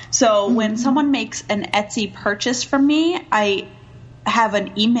up. So when someone makes an Etsy purchase from me, I have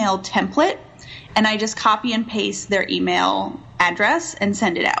an email template and I just copy and paste their email address and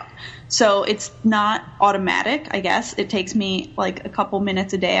send it out. So it's not automatic, I guess. It takes me like a couple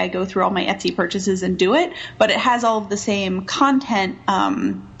minutes a day. I go through all my Etsy purchases and do it, but it has all of the same content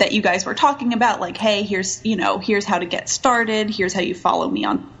that you guys were talking about, like, hey, here's how to get started. Here's how you follow me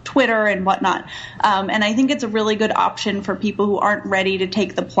on Twitter and whatnot. And I think it's a really good option for people who aren't ready to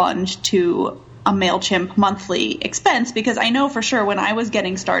take the plunge to a MailChimp monthly expense, because I know for sure when I was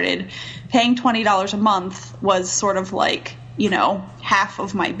getting started, paying $20 a month was sort of like, half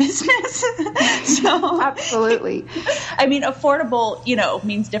of my business. So absolutely. I mean, affordable,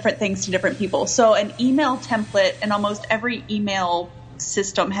 means different things to different people. So an email template, and almost every email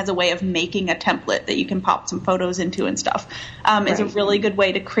system has a way of making a template that you can pop some photos into and stuff, is a really good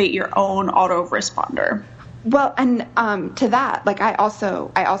way to create your own autoresponder. Well, and to that, like I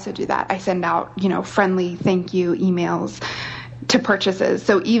also do that. I send out, friendly thank you emails to purchases.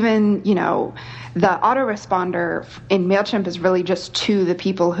 So even, the autoresponder in MailChimp is really just to the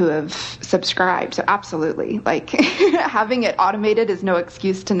people who have subscribed. So absolutely, like having it automated is no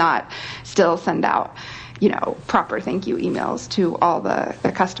excuse to not still send out, proper thank you emails to all the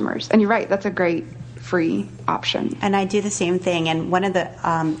customers. And you're right, that's a great free option. And I do the same thing. And one of the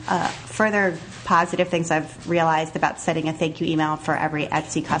further positive things I've realized about sending a thank you email for every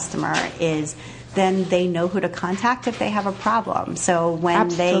Etsy customer is then they know who to contact if they have a problem. So when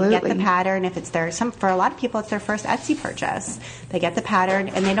they get the pattern, if it's for a lot of people, it's their first Etsy purchase. They get the pattern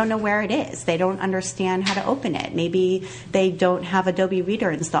and they don't know where it is. They don't understand how to open it. Maybe they don't have Adobe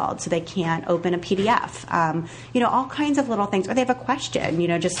Reader installed, so they can't open a PDF. All kinds of little things. Or they have a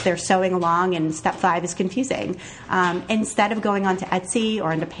question, just they're sewing along and step 5 is confusing. Instead of going onto Etsy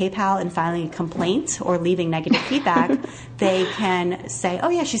or into PayPal and filing a complaint or leaving negative feedback, they can say, oh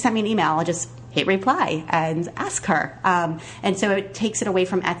yeah, she sent me an email. I'll just hit reply and ask her. And so it takes it away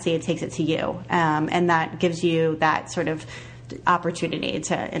from Etsy, it takes it to you. And that gives you that sort of opportunity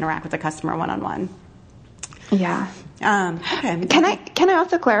to interact with the customer one-on-one. Yeah. Okay. Can I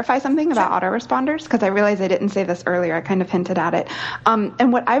also clarify something about autoresponders? Because I realized I didn't say this earlier. I kind of hinted at it.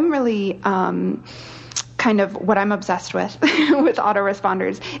 And what I'm really... what I'm obsessed with with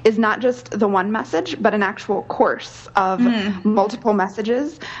autoresponders is not just the one message, but an actual course of multiple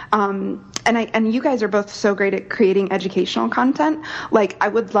messages. And you guys are both so great at creating educational content. Like, I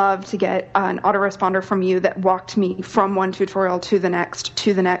would love to get an autoresponder from you that walked me from one tutorial to the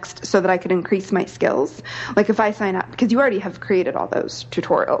next, so that I could increase my skills. Like, if I sign up, because you already have created all those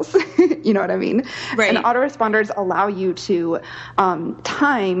tutorials, you know what I mean? Right. And autoresponders allow you to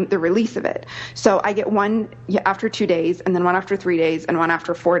time the release of it. So I get one after 2 days, and then one after 3 days, and one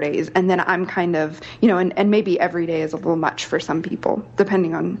after 4 days. And then I'm kind of, and maybe every day is a little much for some people,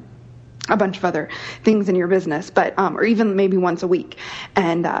 depending on a bunch of other things in your business, but or even maybe once a week.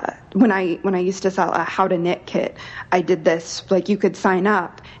 And when I used to sell a how to knit kit, I did this, like, you could sign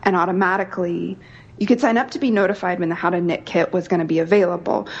up and automatically you could sign up to be notified when the How to Knit kit was going to be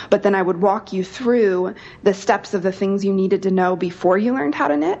available, but then I would walk you through the steps of the things you needed to know before you learned how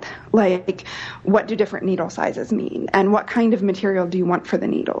to knit, like what do different needle sizes mean, and what kind of material do you want for the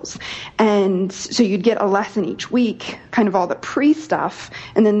needles. And so you'd get a lesson each week, kind of all the pre-stuff,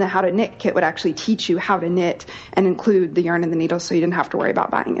 and then the How to Knit kit would actually teach you how to knit and include the yarn and the needles so you didn't have to worry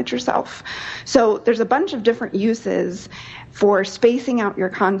about buying it yourself. So there's a bunch of different uses for spacing out your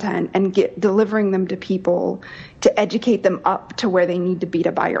content and delivering them to people to educate them up to where they need to be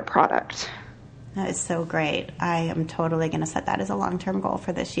to buy your product. That is so great. I am totally going to set that as a long-term goal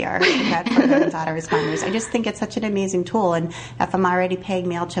for this year. That for the data responders. I just think it's such an amazing tool, and if I'm already paying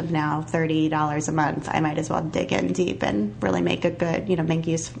MailChimp now $30 a month, I might as well dig in deep and really make a good,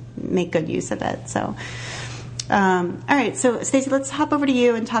 make good use of it. So. All right, so Stacey, let's hop over to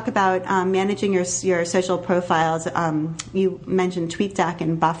you and talk about managing your social profiles. You mentioned TweetDeck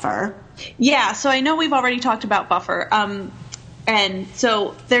and Buffer. Yeah, so I know we've already talked about Buffer. And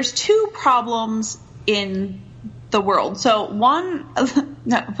so there's two problems in the world. So one, in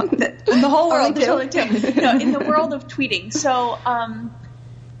the whole world, there's only two. No, in the world of tweeting. So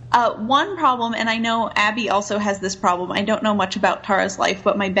one problem, and I know Abby also has this problem. I don't know much about Tara's life,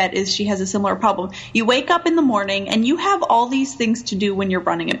 but my bet is she has a similar problem. You wake up in the morning and you have all these things to do when you're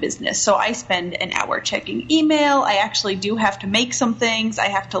running a business. So I spend an hour checking email. I actually do have to make some things. I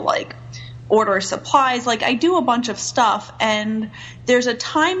have to order supplies. I do a bunch of stuff, and there's a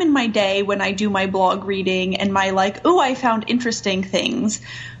time in my day when I do my blog reading and my I found interesting things.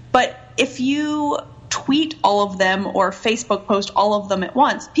 But if you tweet all of them or Facebook post all of them at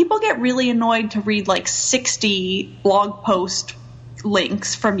once, people get really annoyed to read 60 blog post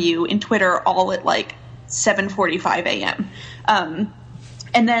links from you in Twitter all at 7:45 a.m.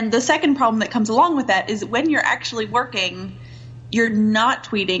 And then the second problem that comes along with that is when you're actually working, you're not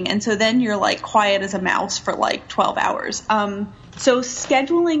tweeting, and so then you're quiet as a mouse for 12 hours. So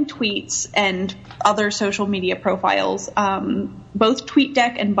scheduling tweets and other social media profiles, both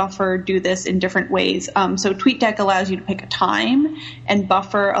TweetDeck and Buffer do this in different ways. So TweetDeck allows you to pick a time, and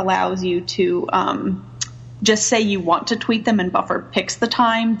Buffer allows you to just say you want to tweet them, and Buffer picks the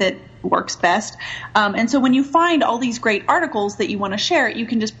time that works best. And so when you find all these great articles that you want to share, you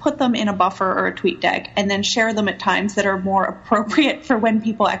can just put them in a Buffer or a TweetDeck and then share them at times that are more appropriate for when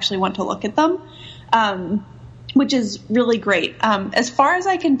people actually want to look at them. Which is really great. As far as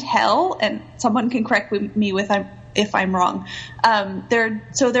I can tell, and someone can correct me if I'm wrong, there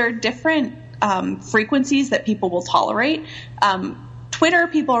are different frequencies that people will tolerate. Twitter,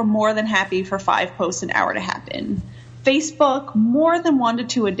 people are more than happy for 5 posts an hour to happen. Facebook, more than 1 to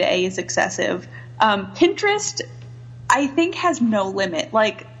 2 a day is excessive. Pinterest, I think, has no limit.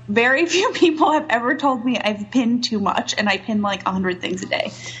 Very few people have ever told me I've pinned too much, and I pin 100 things a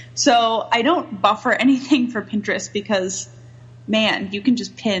day. So I don't buffer anything for Pinterest because, man, you can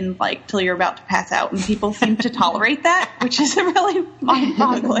just pin till you're about to pass out, and people seem to tolerate that, which is really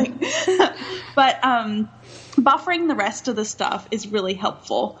mind-boggling. But buffering the rest of the stuff is really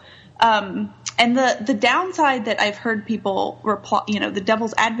helpful. And the downside that I've heard people reply, the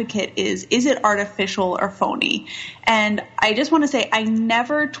devil's advocate is it artificial or phony? And I just want to say I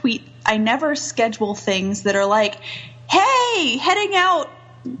never schedule things that are hey, heading out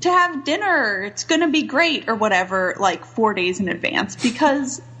to have dinner, it's going to be great or whatever, 4 days in advance,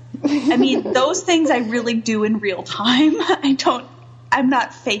 because those things I really do in real time. I'm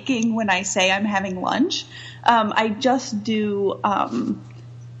not faking when I say I'm having lunch. I just do,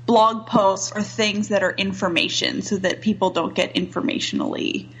 blog posts or things that are information so that people don't get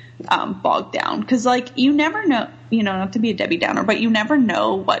informationally bogged down. Because, you never know, not to be a Debbie Downer, but you never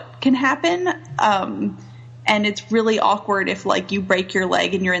know what can happen. And it's really awkward if, you break your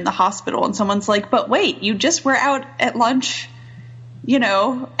leg and you're in the hospital and someone's but wait, you just were out at lunch, an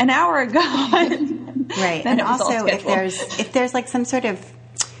hour ago. Right. And also if there's some sort of,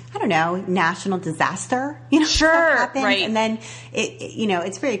 I don't know, national disaster, sure, happens, right. And then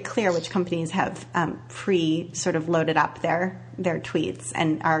it's very clear which companies have sort of loaded up their tweets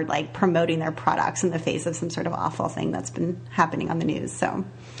and are promoting their products in the face of some sort of awful thing that's been happening on the news. So,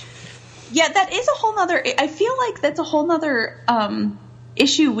 yeah, that is a whole nother. I feel like that's a whole nother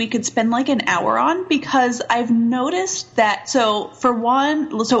issue we could spend an hour on, because I've noticed that. So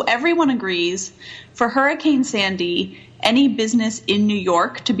everyone agrees for Hurricane Sandy, any business in New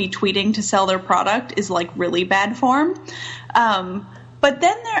York to be tweeting to sell their product is really bad form. But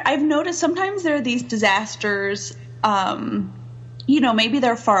then I've noticed sometimes there are these disasters, maybe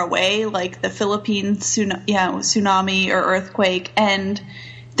they're far away, like the Philippines tsunami or earthquake, and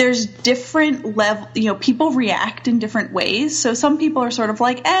there's different level, people react in different ways. So some people are sort of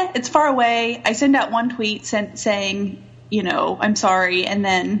like, it's far away. I send out one tweet saying, I'm sorry. And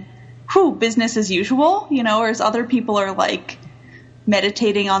then, business as usual, whereas other people are like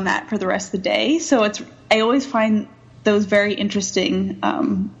meditating on that for the rest of the day. So I always find those very interesting,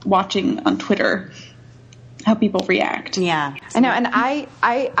 watching on Twitter how people react. Yeah. I know. And I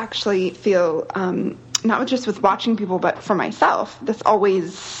actually feel, not just with watching people, but for myself, this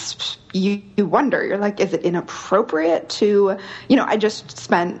always, you wonder, you're like, is it inappropriate to, I just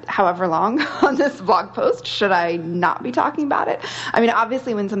spent however long on this blog post. Should I not be talking about it? I mean,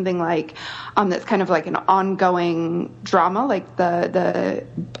 obviously when something like, that's kind of like an ongoing drama, like the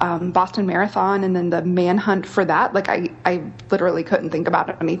Boston Marathon and then the manhunt for that, like I literally couldn't think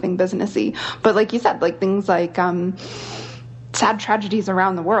about anything businessy. But like you said, like things like, sad tragedies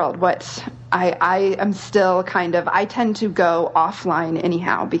around the world, what I am still kind of, I tend to go offline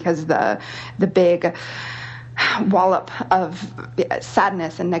anyhow because the big wallop of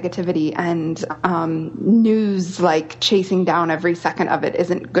sadness and negativity and news, like chasing down every second of it,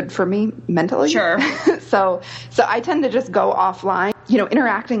 isn't good for me mentally. Sure. So I tend to just go offline.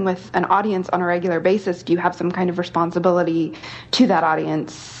 Interacting with an audience on a regular basis, do you have some kind of responsibility to that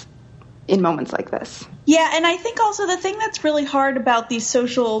audience in moments like this? Yeah, and I think also the thing that's really hard about these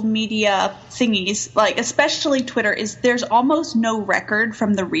social media thingies, like especially Twitter, is there's almost no record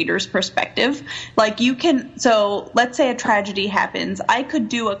from the reader's perspective. Like so let's say a tragedy happens, I could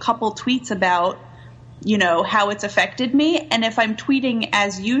do a couple tweets about, how it's affected me, and if I'm tweeting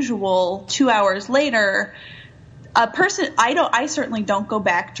as usual 2 hours later, I certainly don't go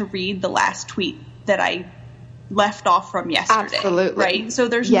back to read the last tweet that I left off from yesterday. Absolutely. Right? So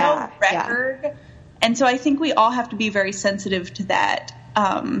there's no record. Yeah. And so I think we all have to be very sensitive to that.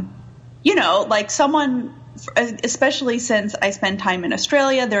 Like someone, especially since I spend time in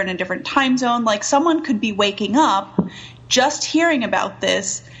Australia, they're in a different time zone. Like someone could be waking up just hearing about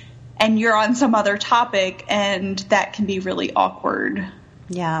this and you're on some other topic, and that can be really awkward.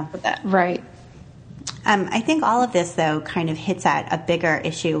 Yeah. For that. Right. I think all of this, though, kind of hits at a bigger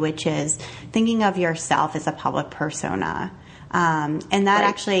issue, which is thinking of yourself as a public persona. And that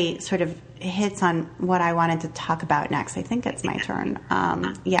actually sort of hits on what I wanted to talk about next. I think it's my turn.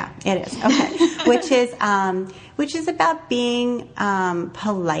 Yeah, it is. Okay. Which is about being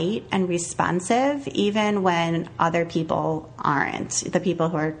polite and responsive, even when other people aren't. The people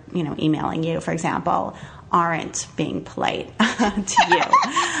who are, emailing you, for example, aren't being polite to you.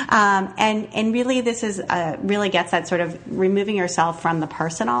 And really this is really gets at sort of removing yourself from the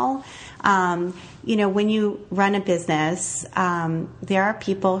personal. When you run a business, there are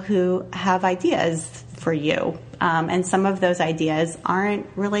people who have ideas for you. And some of those ideas aren't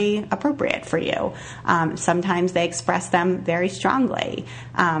really appropriate for you. Sometimes they express them very strongly.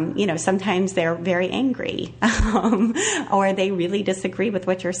 Sometimes they're very angry, or they really disagree with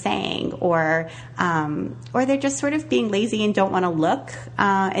what you're saying, or they're just sort of being lazy and don't want to look.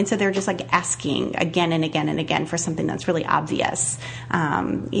 And so they're just like asking again and again and again for something that's really obvious.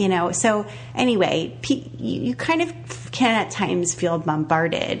 So anyway, you kind of can at times feel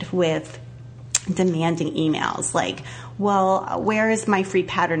bombarded with demanding emails like, well, where is my free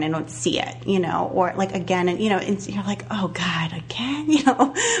pattern? I don't see it, or like again, and, and you're like, oh God, again,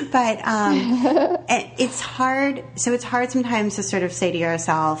 but, it's hard. So it's hard sometimes to sort of say to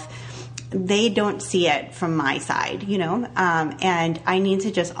yourself, they don't see it from my side, and I need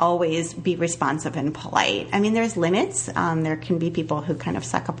to just always be responsive and polite. I mean, there's limits. There can be people who kind of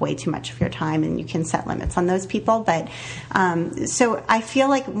suck up way too much of your time, and you can set limits on those people. But so I feel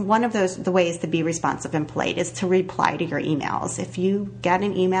like one of the ways to be responsive and polite is to reply to your emails. If you get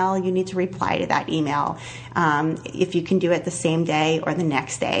an email, you need to reply to that email. If you can do it the same day or the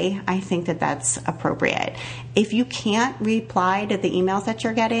next day, I think that that's appropriate. If you can't reply to the emails that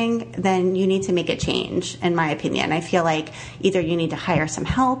you're getting, then you need to make a change, in my opinion. I feel like either you need to hire some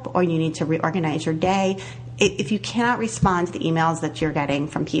help or you need to reorganize your day. If you cannot respond to the emails that you're getting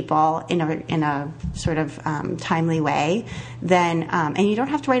from people in a sort of timely way, then and you don't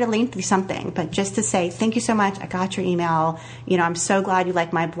have to write a lengthy something, but just to say, thank you so much, I got your email, I'm so glad you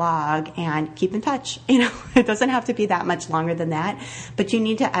like my blog, and keep in touch. It doesn't have to be that much longer than that, but you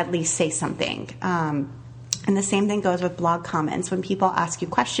need to at least say something. And the same thing goes with blog comments. When people ask you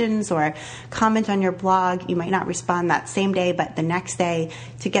questions or comment on your blog, you might not respond that same day, but the next day,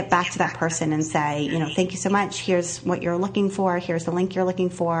 to get back to that person and say, thank you so much. Here's what you're looking for. Here's the link you're looking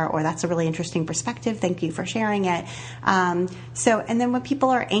for, or that's a really interesting perspective. Thank you for sharing it. And then when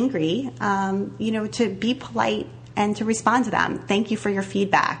people are angry, to be polite and to respond to them. Thank you for your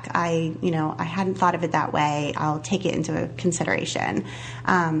feedback. I hadn't thought of it that way. I'll take it into consideration.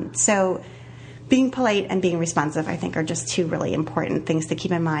 So being polite and being responsive, I think, are just two really important things to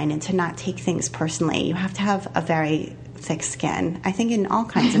keep in mind, and to not take things personally. You have to have a very thick skin, I think, in all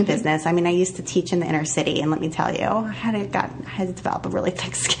kinds of business. I mean, I used to teach in the inner city, and let me tell you, I had to develop a really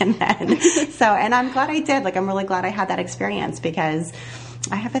thick skin then. And I'm glad I did. Like, I'm really glad I had that experience, because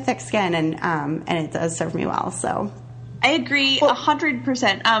I have a thick skin, and it does serve me well. So I agree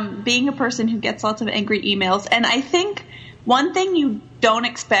 100%. Being a person who gets lots of angry emails, and I think one thing you don't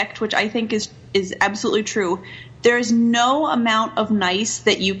expect, which I think is absolutely true, there is no amount of nice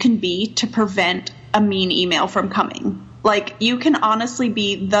that you can be to prevent a mean email from coming. Like, you can honestly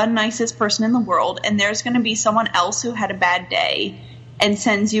be the nicest person in the world, and there's going to be someone else who had a bad day and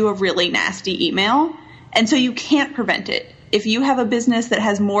sends you a really nasty email. And so you can't prevent it. If you have a business that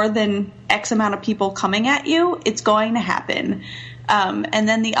has more than X amount of people coming at you, it's going to happen. And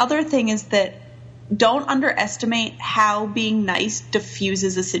then the other thing is that don't underestimate how being nice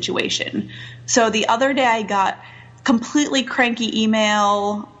diffuses a situation. So the other day I got completely cranky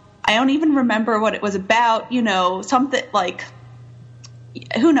email. I don't even remember what it was about, something like,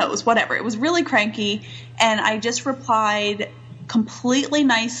 who knows, whatever. It was really cranky. And I just replied completely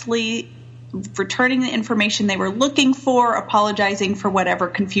nicely, returning the information they were looking for, apologizing for whatever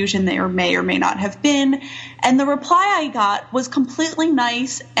confusion there may or may not have been. And the reply I got was completely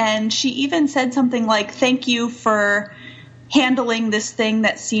nice. And she even said something like, thank you for handling this thing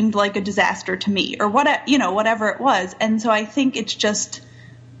that seemed like a disaster to me, or whatever it was. And so I think it's just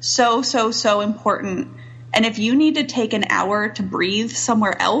so important. And if you need to take an hour to breathe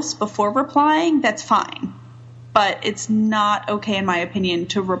somewhere else before replying, that's fine. But it's not okay, in my opinion,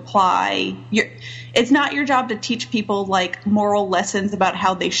 to reply. It's not your job to teach people, like, moral lessons about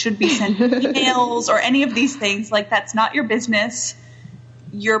how they should be sending emails or any of these things. Like, that's not your business.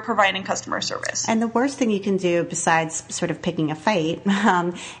 You're providing customer service. And the worst thing you can do, besides sort of picking a fight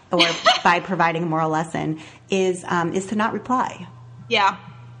or by providing a moral lesson, is to not reply. Yeah.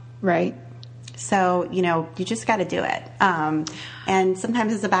 Right. So, you just got to do it. And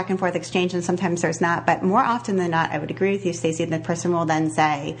sometimes it's a back and forth exchange, and sometimes there's not. But more often than not, I would agree with you, Stacey, the person will then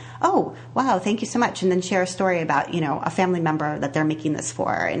say, oh, wow, thank you so much. And then share a story about, a family member that they're making this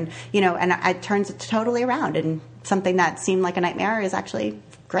for. And, and it turns it totally around. And something that seemed like a nightmare is actually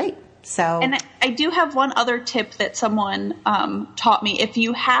great. So, and I do have one other tip that someone taught me. If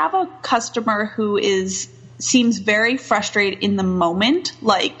you have a customer who seems very frustrated in the moment,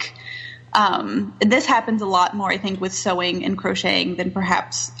 like, this happens a lot more, I think, with sewing and crocheting than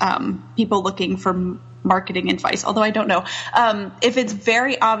perhaps people looking for marketing advice, although I don't know. If it's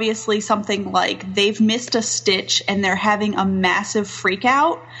very obviously something like they've missed a stitch and they're having a massive freak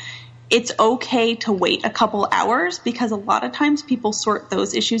out, it's okay to wait a couple hours, because a lot of times people sort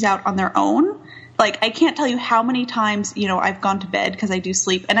those issues out on their own. Like, I can't tell you how many times, I've gone to bed because I do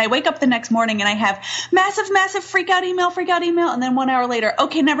sleep, and I wake up the next morning and I have massive freak out email. And then 1 hour later,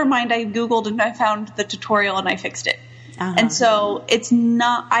 okay, never mind. I Googled and I found the tutorial and I fixed it. Uh-huh. And so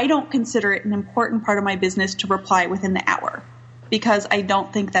I don't consider it an important part of my business to reply within the hour, because I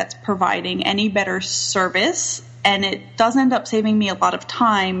don't think that's providing any better service. And it does end up saving me a lot of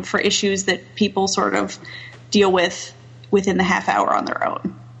time for issues that people sort of deal with within the half hour on their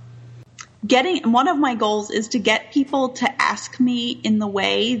own. One of my goals is to get people to ask me in the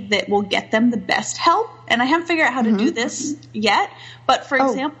way that will get them the best help. And I haven't figured out how to do this yet. But for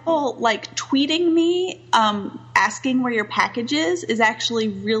example, like tweeting me, asking where your package is actually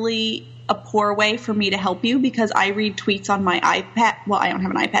really a poor way for me to help you, because I read tweets on my iPad. Well, I don't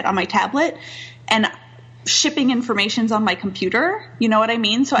have an iPad, on my tablet, and shipping information's on my computer. You know what I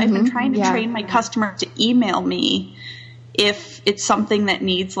mean? So I've been trying to train my customers to email me if it's something that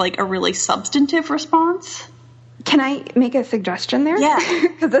needs like a really substantive response. Can I make a suggestion there? Yeah.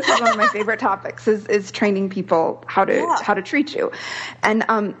 Because this is one of my favorite topics is training people how to treat you. And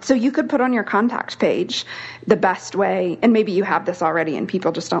so you could put on your contact page the best way, and maybe you have this already and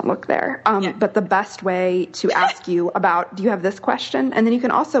people just don't look there, but the best way to ask you about, do you have this question? And then you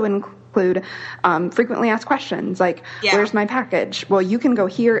can also include frequently asked questions like, where's my package? Well, you can go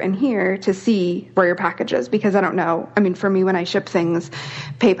here and here to see where your package is, because I don't know. I mean, for me, when I ship things,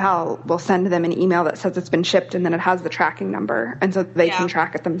 PayPal will send them an email that says it's been shipped, and then it has the tracking number, and so they can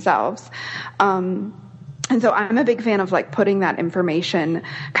track it themselves. And so I'm a big fan of like putting that information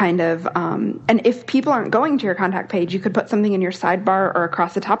kind of, and if people aren't going to your contact page, you could put something in your sidebar or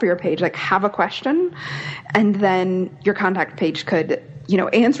across the top of your page, like have a question, and then your contact page could,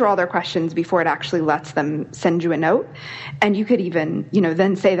 answer all their questions before it actually lets them send you a note. And you could even,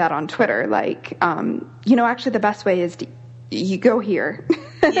 then say that on Twitter, like, actually the best way is you go here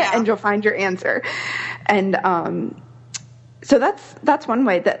and you'll find your answer. And, so that's one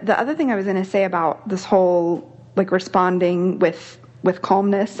way. The other thing I was going to say about this whole like responding with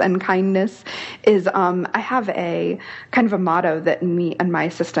calmness and kindness is I have a kind of a motto that me and my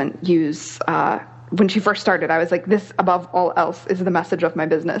assistant use when she first started. I was like, this above all else is the message of my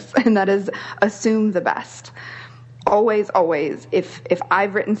business, and that is assume the best. Always, always. If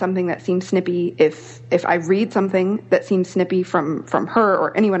I've written something that seems snippy, if I read something that seems snippy from her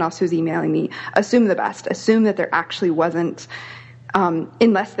or anyone else who's emailing me, assume the best. Assume that there actually wasn't,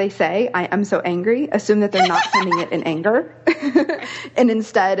 unless they say, I am so angry, assume that they're not sending it in anger. And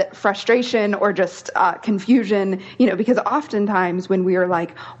instead frustration or just confusion, because oftentimes when we are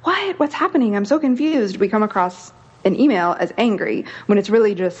like, what's happening? I'm so confused. We come across an email as angry when it's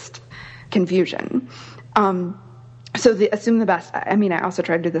really just confusion. So assume the best. I mean, I also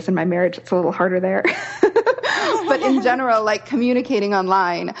try to do this in my marriage. It's a little harder there. But in general, like communicating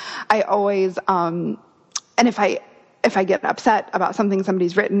online, I always, and if I get upset about something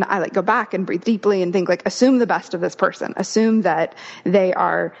somebody's written, I like go back and breathe deeply and think like, assume the best of this person. Assume that they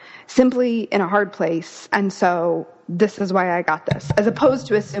are simply in a hard place. And so this is why I got this, as opposed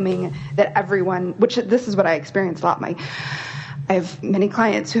to assuming that everyone, which this is what I experience a lot. I have many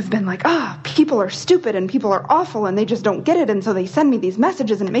clients who've been like, people are stupid and people are awful and they just don't get it. And so they send me these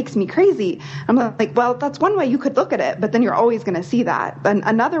messages and it makes me crazy. I'm like, well, that's one way you could look at it, but then you're always going to see that. And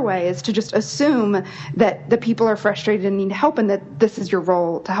another way is to just assume that the people are frustrated and need help and that this is your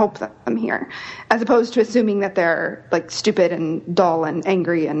role to help them here, as opposed to assuming that they're like stupid and dull and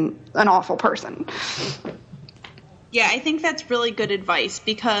angry and an awful person. Yeah, I think that's really good advice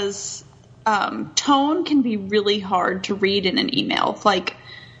because tone can be really hard to read in an email. Like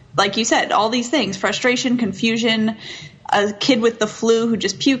you said, all these things, frustration, confusion, a kid with the flu who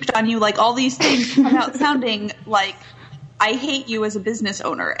just puked on you, like all these things come out sounding like I hate you as a business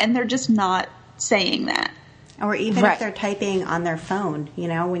owner, and they're just not saying that. Or even if they're typing on their phone,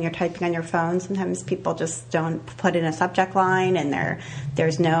 when you're typing on your phone, sometimes people just don't put in a subject line and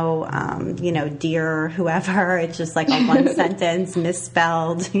there's no, dear whoever. It's just like a one sentence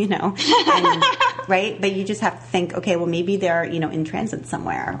misspelled, and, right? But you just have to think, okay, well, maybe they're, in transit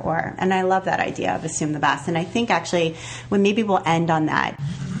somewhere and I love that idea of assume the best. And I think actually maybe we'll end on that.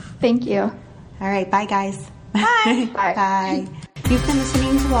 Thank you. All right. Bye, guys. Bye. Bye. Bye. You've been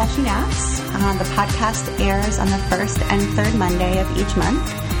listening to Washing Apps. The podcast airs on the first and third Monday of each month.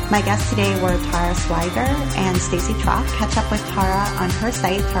 My guests today were Tara Swiger and Stacey Trock. Catch up with Tara on her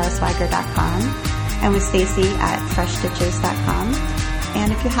site, taraswiger.com, and with Stacey at freshstitches.com.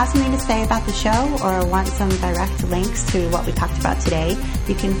 And if you have something to say about the show or want some direct links to what we talked about today,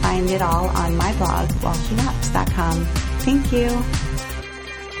 you can find it all on my blog, washingapps.com. Thank you.